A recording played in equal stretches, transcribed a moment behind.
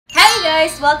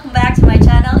guys, welcome back to my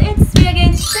channel. It's me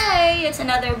again today. It's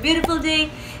another beautiful day,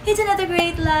 it's another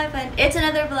great life, and it's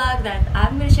another vlog that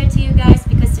I'm gonna share to you guys,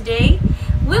 because today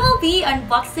we will be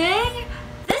unboxing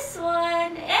this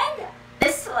one and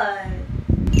this one.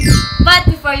 But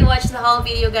before you watch the whole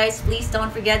video guys, please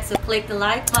don't forget to click the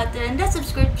like button, the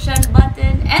subscription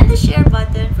button, and the share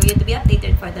button for you to be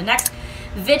updated for the next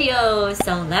video.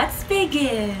 So let's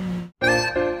begin.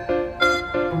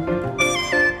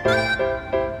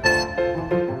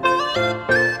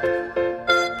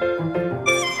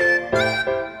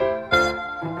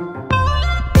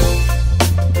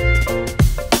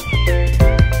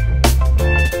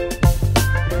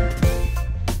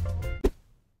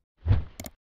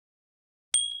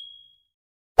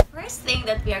 First thing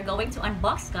that we are going to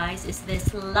unbox guys is this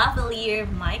lavalier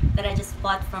mic that I just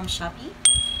bought from Shopee,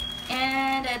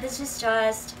 and this is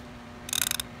just,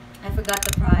 I forgot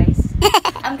the price.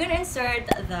 I'm gonna insert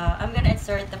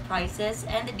the prices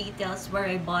and the details where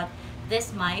I bought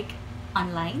this mic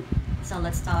online. So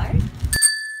let's start.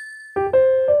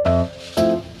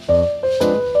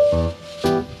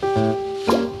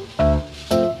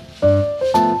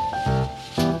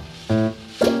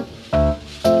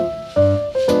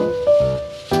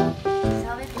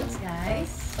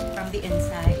 The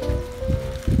inside.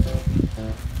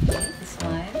 Okay, this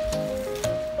one.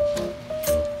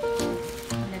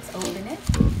 Let's open it.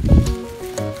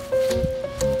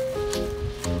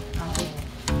 Oh,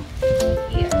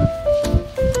 here.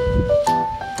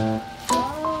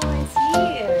 Oh, it's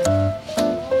here.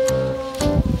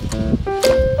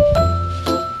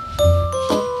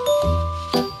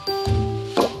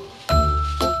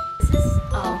 This is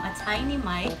a tiny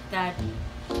mic that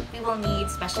we will need,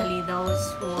 especially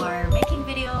those who are making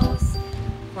videos,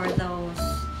 for those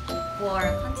who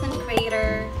are content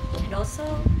creator, and also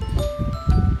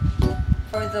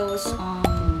for those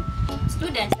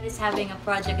students that is having a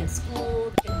project in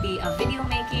school. It could be a video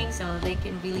making, so they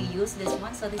can really use this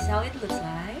one. So this is how it looks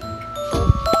like.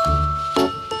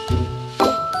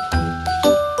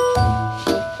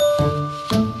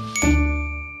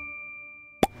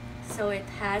 So it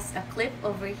has a clip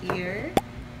over here,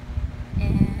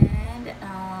 and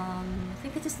I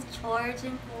think it is the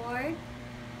charging cord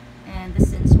and the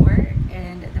sensor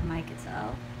and the mic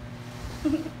itself.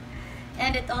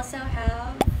 And it also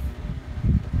have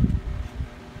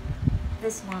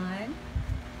this one.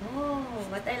 Oh,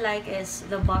 what I like is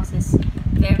the box is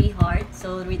very hard,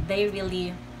 so they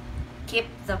really keep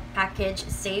the package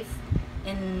safe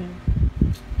in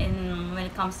when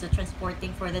it comes to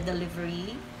transporting for the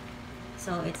delivery.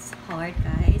 So it's hard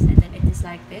guys, and then it is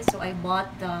like this. So I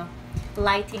bought the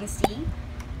Lighting C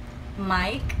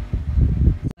mic.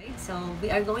 So we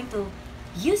are going to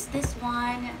use this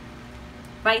one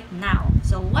right now.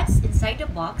 So what's inside the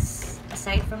box,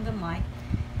 aside from the mic,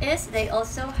 is they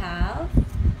also have,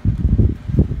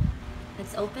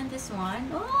 let's open this one.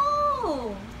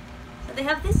 Oh, so they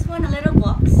have this one, a little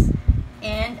box,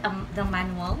 and the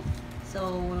manual.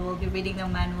 So we will be reading the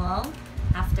manual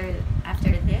after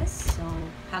this. So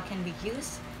how can we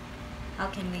use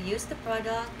the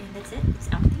product, and that's it, it's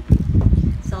empty.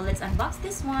 So let's unbox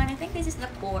this one. I think this is the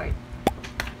cord.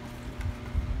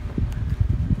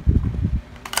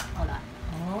 Hold on.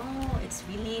 Oh, it's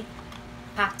really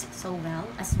packed so well,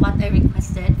 as what I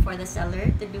requested for the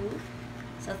seller to do.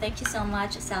 So thank you so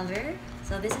much, seller.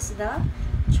 So this is the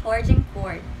charging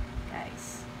cord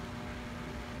guys.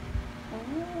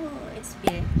 Oh, it's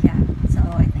big. Yeah, so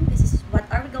I think this is what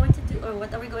are we going to do, or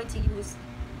what are we going to use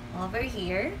over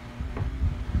here.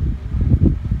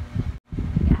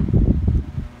 Yeah,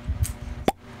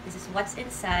 this is what's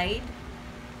inside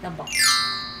the box.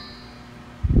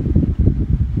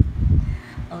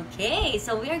 Okay,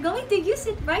 so we are going to use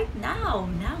it right now.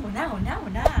 Now.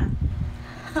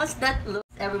 How's that look,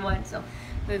 everyone? So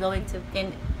we're going to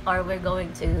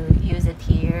use it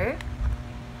here.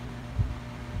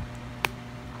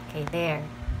 Okay, there.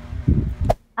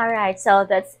 Alright, so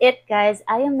that's it guys.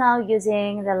 I am now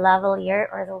using the lavalier,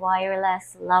 or the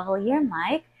wireless lavalier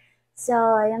mic. So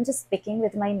I am just speaking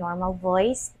with my normal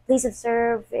voice. Please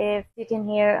observe if you can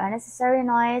hear unnecessary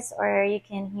noise, or you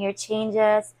can hear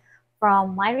changes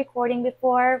from my recording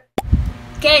before.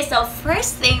 Okay, so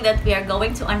first thing that we are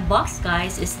going to unbox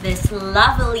guys is this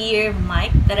lavalier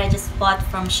mic that I just bought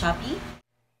from Shopee.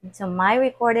 So my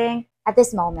recording at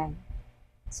this moment.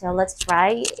 So let's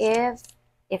try if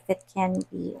it can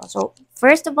be. So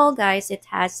first of all guys, it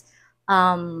has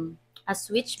a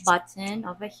switch button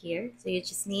over here. So you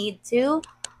just need to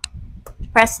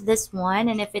press this one,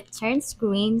 and if it turns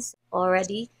green, it's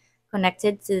already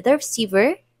connected to the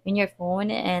receiver in your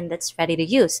phone, and that's ready to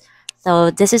use.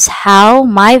 So this is how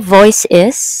my voice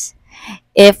is,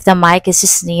 if the mic is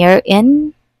just near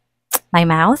in my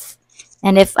mouth.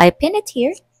 And if I pin it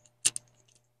here,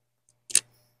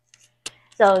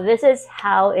 so this is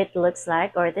how it looks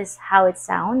like, or this is how it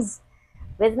sounds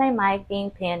with my mic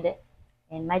being pinned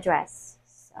in my dress.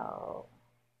 So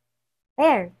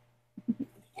there.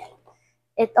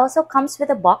 It also comes with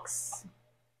a box.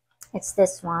 It's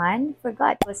this one.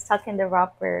 Forgot it was stuck in the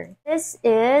wrapper. This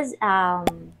is a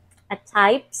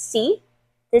Type C.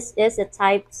 This is a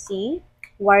Type C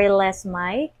wireless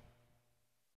mic.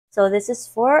 So this is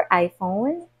for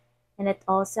iPhone, and it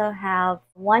also have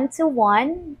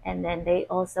 1-to-1, and then they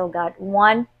also got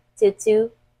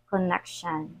 1-to-2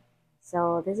 connection.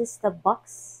 So this is the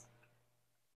box.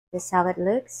 This is how it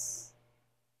looks.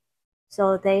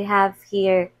 So they have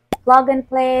here plug and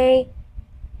play,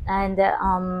 and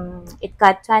it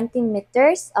got 20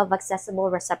 meters of accessible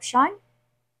reception,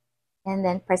 and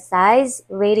then precise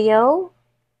radio,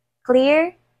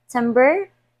 clear timbre,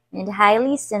 and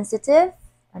highly sensitive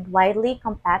and widely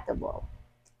compatible.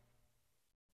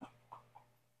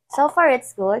 So far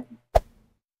it's good.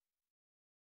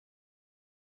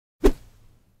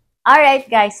 Alright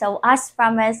guys, so as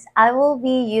promised, I will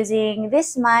be using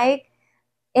this mic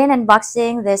in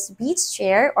unboxing this Beats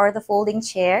chair, or the folding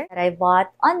chair that I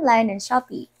bought online in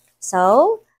Shopee.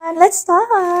 So, let's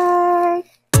start!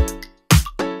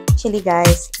 Actually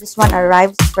guys, this one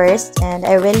arrived first, and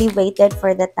I really waited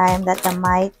for the time that the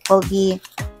mic will be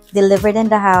delivered in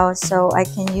the house so I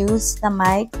can use the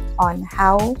mic on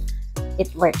how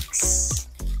it works.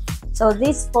 So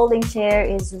this folding chair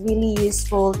is really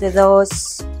useful to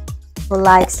those who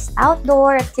likes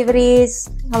outdoor activities,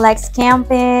 who likes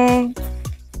camping.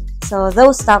 So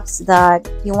those stuffs that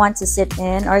you want to sit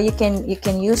in, or you can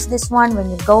use this one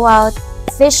when you go out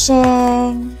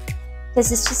fishing, because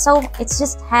it's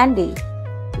just handy.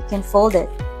 You can fold it,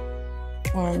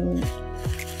 and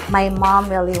my mom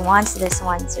really wants this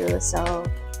one too, so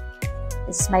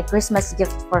this is my Christmas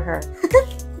gift for her.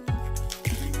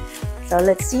 So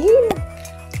let's see.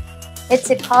 It's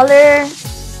a color.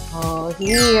 Oh,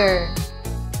 here.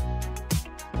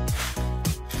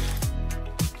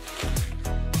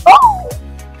 Oh!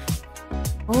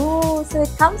 Oh, so it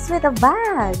comes with a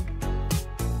bag.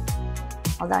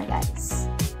 Hold on, guys.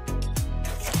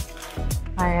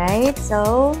 Alright,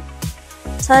 so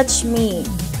touch me.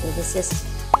 Okay, this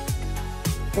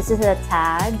is a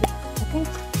tag. I think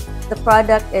the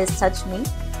product is Touch Me.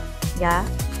 Yeah.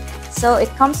 So it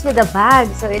comes with a bag,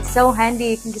 so it's so handy.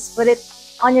 You can just put it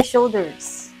on your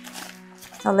shoulders.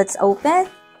 So let's open.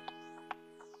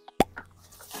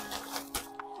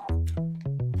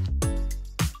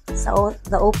 So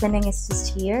the opening is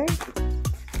just here.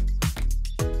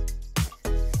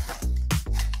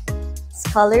 It's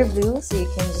color blue, so you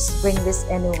can just bring this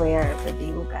anywhere with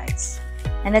you guys.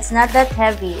 And it's not that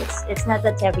heavy. It's not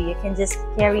that heavy. You can just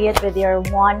carry it with your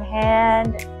one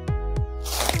hand.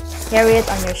 Carry it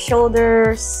on your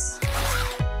shoulders.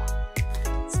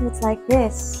 So it's like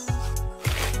this.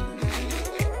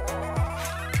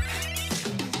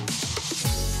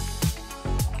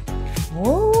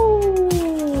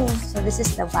 Oh, so this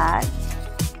is the bag.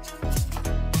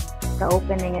 The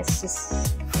opening is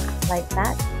just like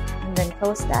that, and then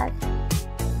close that.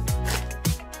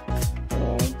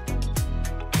 Okay.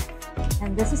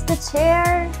 And this is the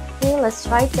chair. Okay, let's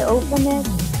try to open it.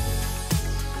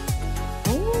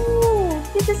 Oh,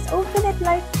 you just open it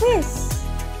like this.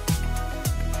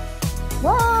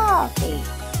 Wow. Okay,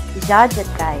 judge it,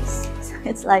 guys.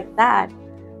 It's like that.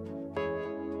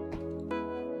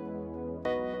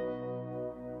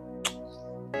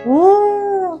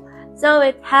 Ooh, so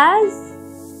it has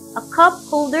a cup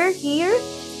holder here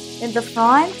in the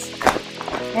front,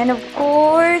 and of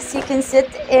course you can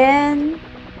sit in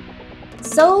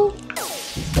so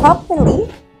properly.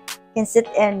 You can sit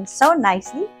in so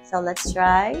nicely. So let's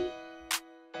try.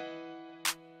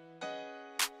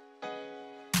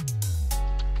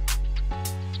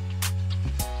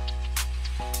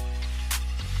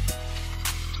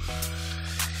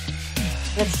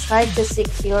 Let's try to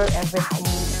secure everything.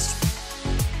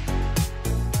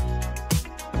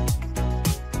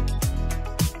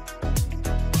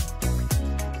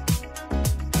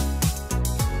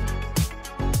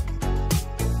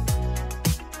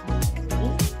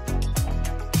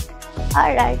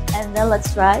 Alright, and then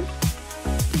let's try.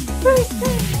 First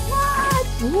thing, what?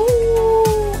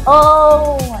 Ooh.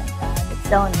 Oh my god, it's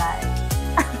so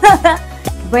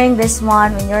nice. Bring this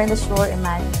one when you're in the shore,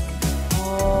 imagine.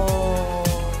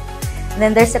 And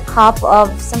then there's a cup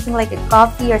of something like a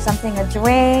coffee or something, a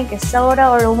drink, a soda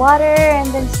or a water, and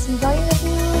then just enjoy the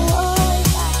view. Oh my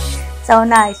god, so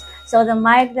nice. So the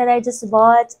mic that I just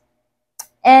bought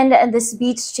And this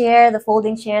beach chair, the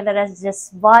folding chair that I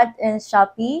just bought in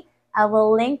Shopee, I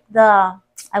will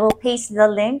paste the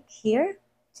link here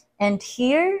and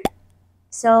here.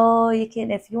 So you can,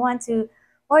 if you want to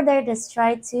order, just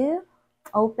try to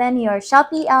open your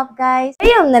Shopee app, guys.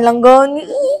 Ayun, nalanggo ni.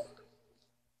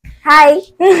 Hi!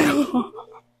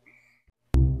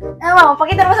 Ewan,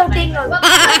 pakita mo sa tingog.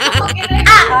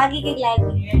 Magiging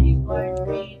lagi. Ready for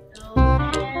 3, 2,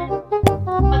 and...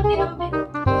 Pag tinambit.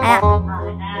 Ayan.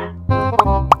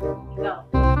 Go.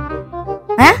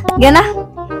 Huh? Gana?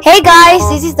 Hey guys,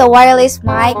 this is the wireless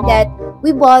mic that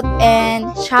we bought in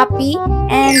Shopee,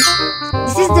 and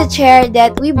this is the chair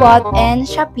that we bought in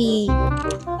Shopee.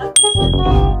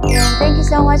 And thank you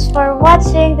so much for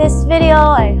watching this video.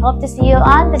 I hope to see you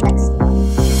on the next one.